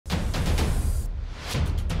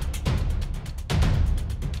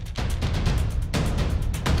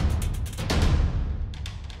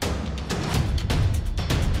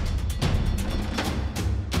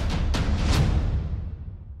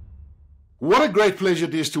What a great pleasure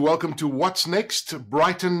it is to welcome to What's Next,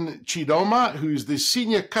 Brighton Chidoma, who's the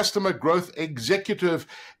Senior Customer Growth Executive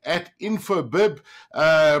at Infobip.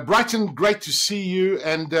 Brighton, great to see you,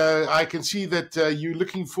 and I can see that you're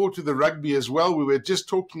looking forward to the rugby as well. We were just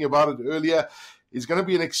talking about it earlier. It's going to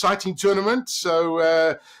be an exciting tournament,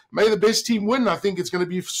 so may the best team win. I think it's going to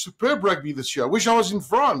be superb rugby this year. I wish I was in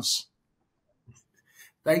France.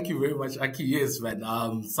 Thank you very much, Aki. Yes,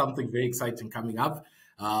 man. Something very exciting coming up.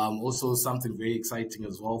 Also something very exciting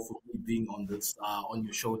as well for me being on this on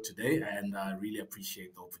your show today, and I really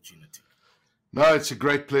appreciate the opportunity. No, it's a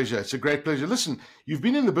great pleasure. It's a great pleasure. Listen, you've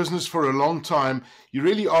been in the business for a long time. You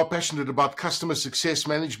really are passionate about customer success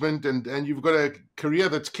management, and you've got a career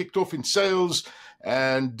that's kicked off in sales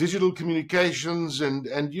and digital communications,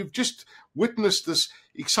 and you've just witnessed this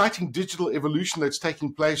exciting digital evolution that's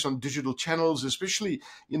taking place on digital channels, especially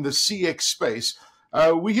in the CX space.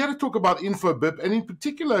 We're here to talk about Infobip, and in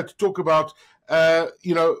particular to talk about,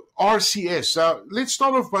 RCS. Let's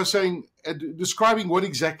start off by describing what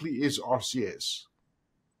exactly is RCS.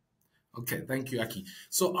 Okay, thank you, Aki.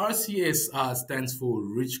 So RCS stands for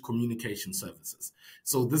Rich Communication Services.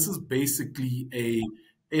 So this is basically a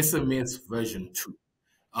SMS version 2.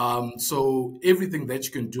 So everything that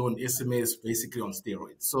you can do on SMS basically on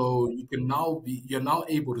steroids. So you're now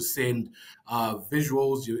able to send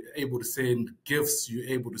visuals, you're able to send GIFs, you're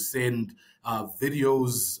able to send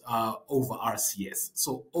videos over RCS.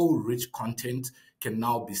 So all rich content can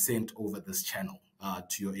now be sent over this channel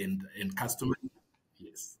to your end customer.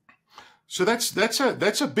 Yes. So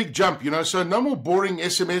that's a big jump, So no more boring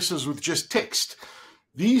SMSs with just text.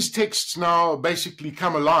 These texts now basically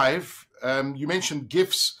come alive. You mentioned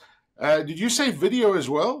GIFs. Did you say video as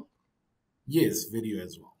well? Yes, video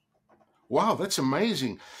as well. Wow, that's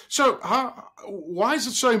amazing. So why is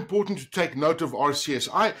it so important to take note of RCS?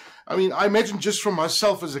 I mean, I imagine just from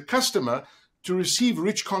myself as a customer, to receive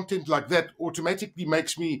rich content like that automatically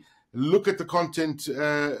makes me look at the content,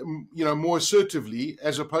 more assertively,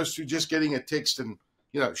 as opposed to just getting a text and,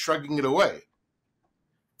 shrugging it away.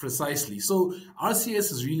 Precisely. So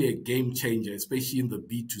RCS is really a game changer, especially in the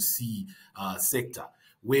B2C sector,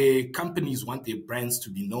 where companies want their brands to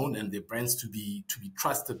be known and their brands to be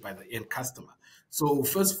trusted by the end customer. So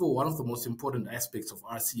first of all, one of the most important aspects of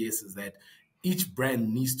RCS is that each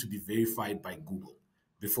brand needs to be verified by Google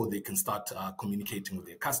before they can start communicating with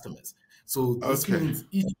their customers. So this means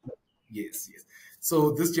yes. So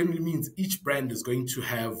this generally means each brand is going to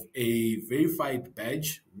have a verified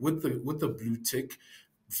badge with the blue tick,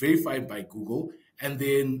 verified by Google, and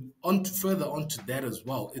then further onto that as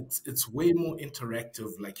well, it's way more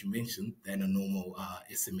interactive, like you mentioned, than a normal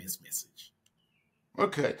SMS message.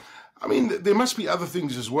 Okay, I mean there must be other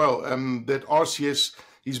things as well that RCS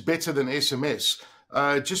is better than SMS.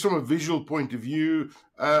 Just from a visual point of view,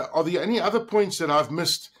 are there any other points that I've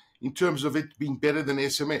missed in terms of it being better than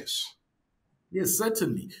SMS? Yes,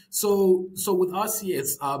 certainly. So with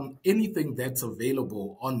RCS, anything that's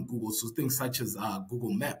available on Google, so things such as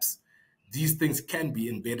Google Maps, these things can be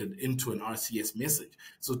embedded into an RCS message.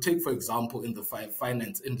 So take, for example, in the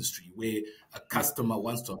finance industry, where a customer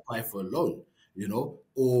wants to apply for a loan,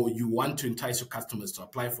 or you want to entice your customers to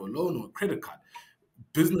apply for a loan or a credit card.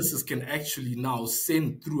 Businesses can actually now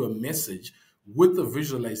send through a message with the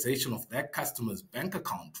visualization of that customer's bank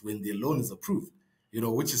account when their loan is approved.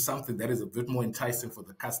 Which is something that is a bit more enticing for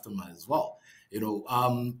the customer as well.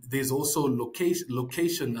 There's also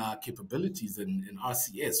location capabilities in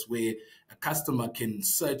RCS, where a customer can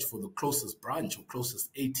search for the closest branch or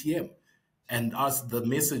closest ATM, and the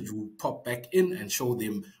message will pop back in and show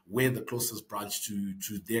them where the closest branch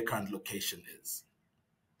to their current location is.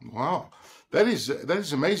 Wow, that is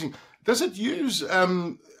amazing. Does it use?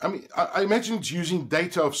 I imagine it's using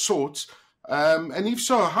data of sorts, and if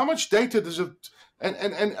so, how much data does it?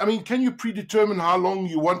 And I mean, can you predetermine how long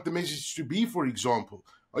you want the message to be, for example?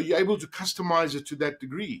 Are you able to customize it to that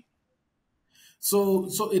degree? So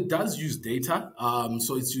it does use data.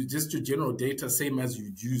 So it's just your general data, same as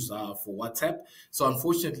you'd use for WhatsApp. So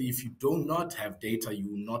unfortunately, if you do not have data,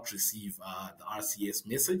 you will not receive the RCS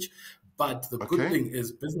message. But the good thing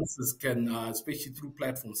is businesses can, especially through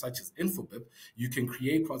platforms such as Infobip, you can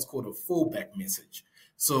create what's called a fallback message.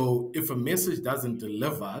 So if a message doesn't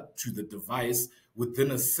deliver to the device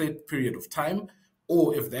within a set period of time,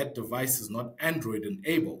 or if that device is not Android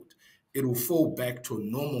enabled, it will fall back to a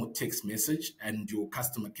normal text message, and your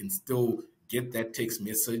customer can still get that text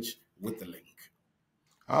message with the link.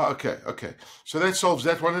 Okay. So that solves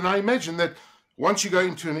that one. And I imagine that once you go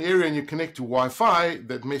into an area and you connect to Wi-Fi,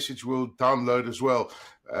 that message will download as well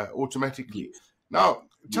automatically. Now,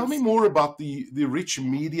 tell me more about the rich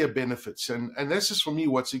media benefits, and this is for me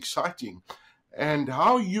what's exciting, and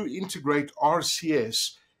how you integrate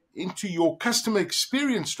RCS into your customer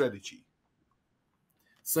experience strategy.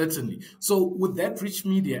 Certainly. So with that rich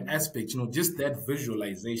media aspect, just that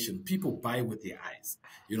visualization, people buy with their eyes.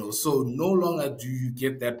 So no longer do you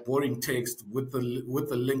get that boring text with the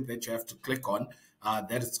link that you have to click on,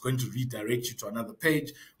 that is going to redirect you to another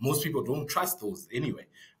page. Most people don't trust those anyway.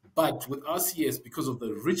 But with RCS, because of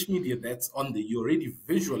the rich media that's on there, you're already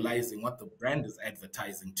visualizing what the brand is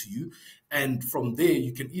advertising to you. And from there,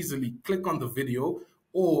 you can easily click on the video,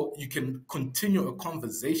 or you can continue a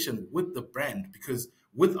conversation with the brand, because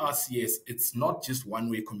with RCS, it's not just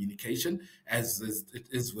one-way communication as it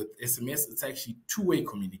is with SMS. It's actually two-way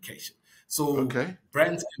communication. So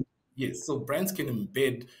brands can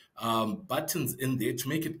embed buttons in there to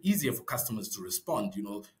make it easier for customers to respond.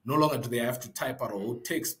 No longer do they have to type out a whole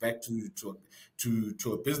text back to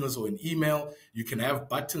a business or an email. You can have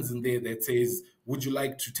buttons in there that says, would you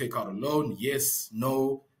like to take out a loan? Yes,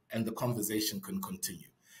 no, and the conversation can continue.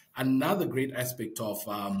 Another great aspect of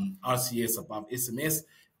RCS above SMS,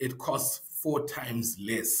 it costs 4 times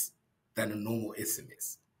less than a normal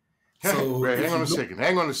SMS. So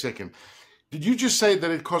hang on a second. Did you just say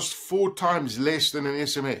that it costs 4 times less than an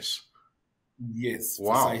SMS? Yes,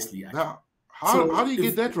 wow. Precisely. Now, how do you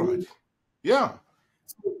get that right? Yeah.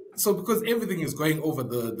 So because everything is going over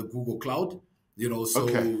the Google Cloud, so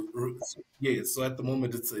at the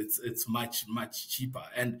moment it's much cheaper.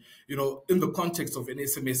 And in the context of an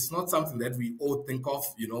SMS, it's not something that we all think of,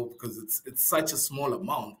 because it's such a small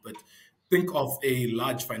amount. But think of a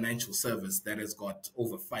large financial service that has got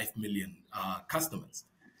over 5 million customers.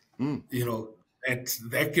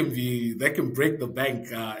 That can break the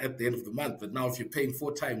bank at the end of the month. But now if you're paying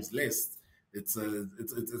 4 times less, it's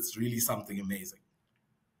really something amazing.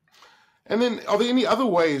 And then, are there any other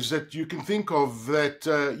ways that you can think of that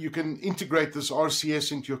you can integrate this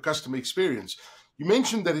RCS into your customer experience? You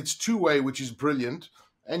mentioned that it's two-way, which is brilliant,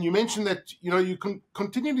 and you mentioned that you can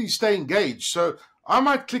continually stay engaged. So I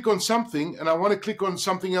might click on something, and I want to click on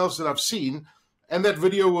something else that I've seen, and that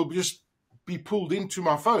video will just be pulled into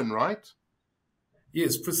my phone, right?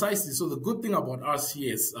 Yes, precisely. So the good thing about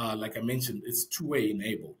RCS, like I mentioned, it's two-way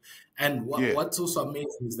enabled, and what's also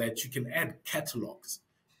amazing is that you can add catalogs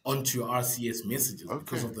onto your RCS messages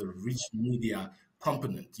because of the rich media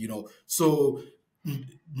component, So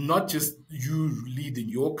not just you leading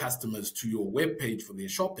your customers to your web page for their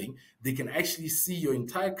shopping, they can actually see your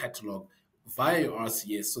entire catalog via your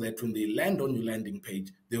RCS, so that when they land on your landing page,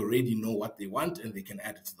 they already know what they want and they can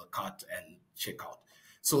add it to the cart and check out.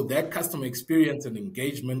 So that customer experience and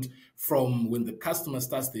engagement from when the customer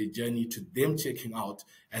starts their journey to them checking out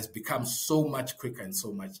has become so much quicker and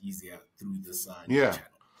so much easier through this new channel.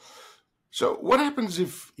 So what happens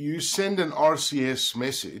if you send an RCS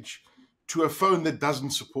message to a phone that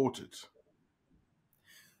doesn't support it?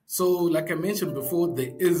 So like I mentioned before,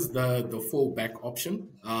 there is the fallback option.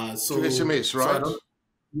 To SMS, right?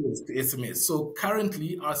 Yes, to SMS. So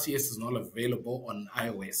currently, RCS is not available on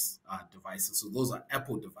iOS devices. So those are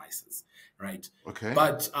Apple devices, right? Okay.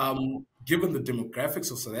 But given the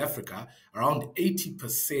demographics of South Africa, around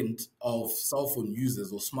 80% of cell phone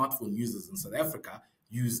users or smartphone users in South Africa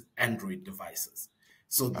use Android devices.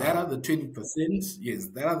 So that are the 20%. Yes,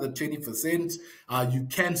 that are the 20%. You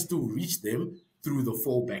can still reach them through the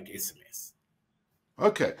fallback SMS.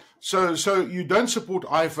 Okay, so you don't support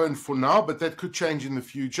iPhone for now, but that could change in the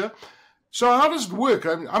future. So how does it work?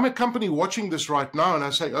 I'm a company watching this right now, and I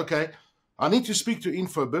say, okay, I need to speak to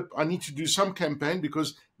Infobip. I need to do some campaign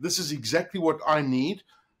because this is exactly what I need.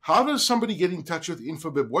 How does somebody get in touch with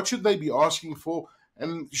Infobip? What should they be asking for?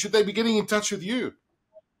 And should they be getting in touch with you?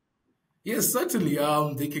 Yes, certainly.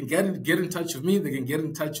 They can get in touch with me. They can get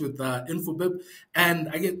in touch with Infobip.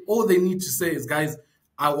 And all they need to say is, guys,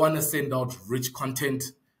 I want to send out rich content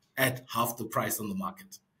at half the price on the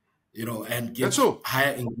market, and get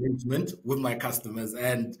higher engagement with my customers.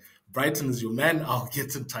 And Brighton is your man. I'll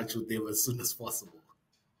get in touch with them as soon as possible.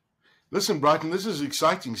 Listen, Brighton, this is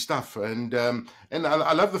exciting stuff. And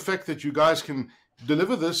I love the fact that you guys can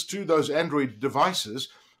deliver this to those Android devices.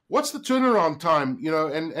 What's the turnaround time,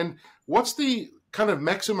 and what's the kind of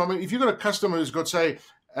maximum? If you've got a customer who's got, say,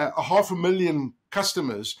 500,000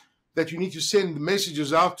 customers that you need to send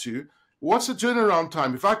messages out to, what's the turnaround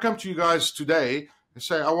time? If I come to you guys today and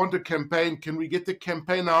say, I want a campaign, can we get the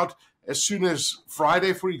campaign out as soon as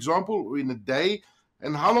Friday, for example, or in a day?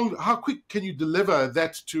 And how quick can you deliver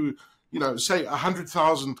that to, say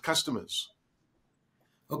 100,000 customers?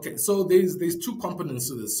 Okay, so there's 2 components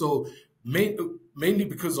to this. So mainly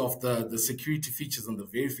because of the security features and the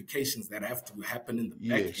verifications that have to happen in the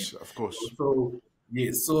back end. Yes, of course. So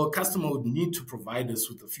yes, so a customer would need to provide us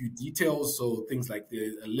with a few details, so things like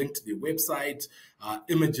a link to their website,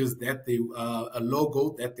 images that a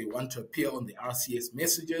logo that they want to appear on the RCS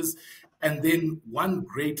messages. And then one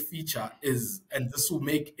great feature is, and this will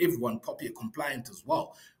make everyone POPIA compliant as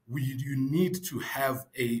well, you need to have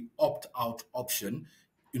a opt-out option,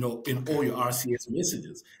 in all your RCS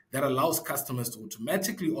messages that allows customers to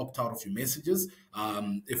automatically opt out of your messages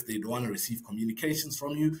if they don't want to receive communications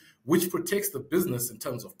from you, which protects the business in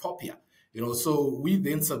terms of POPIA. So we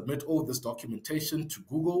then submit all this documentation to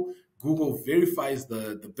Google. Google verifies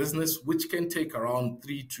the business, which can take around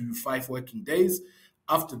 3 to 5 working days.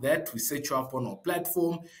 After that, we set you up on our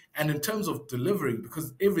platform. And in terms of delivering,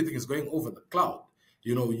 because everything is going over the cloud,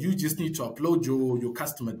 you just need to upload your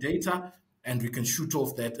customer data, and we can shoot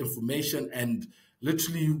off that information. And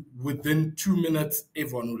literally within 2 minutes,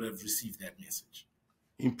 everyone would have received that message.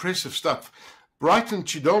 Impressive stuff. Brighton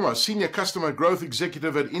Chidoma, Senior Customer Growth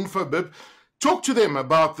Executive at Infobip. Talk to them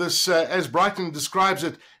about this, as Brighton describes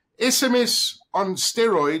it, SMS on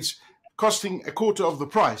steroids costing a quarter of the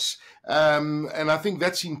price. And I think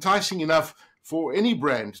that's enticing enough for any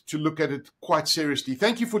brand to look at it quite seriously.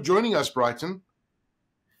 Thank you for joining us, Brighton.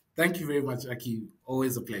 Thank you very much, Aki.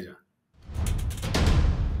 Always a pleasure.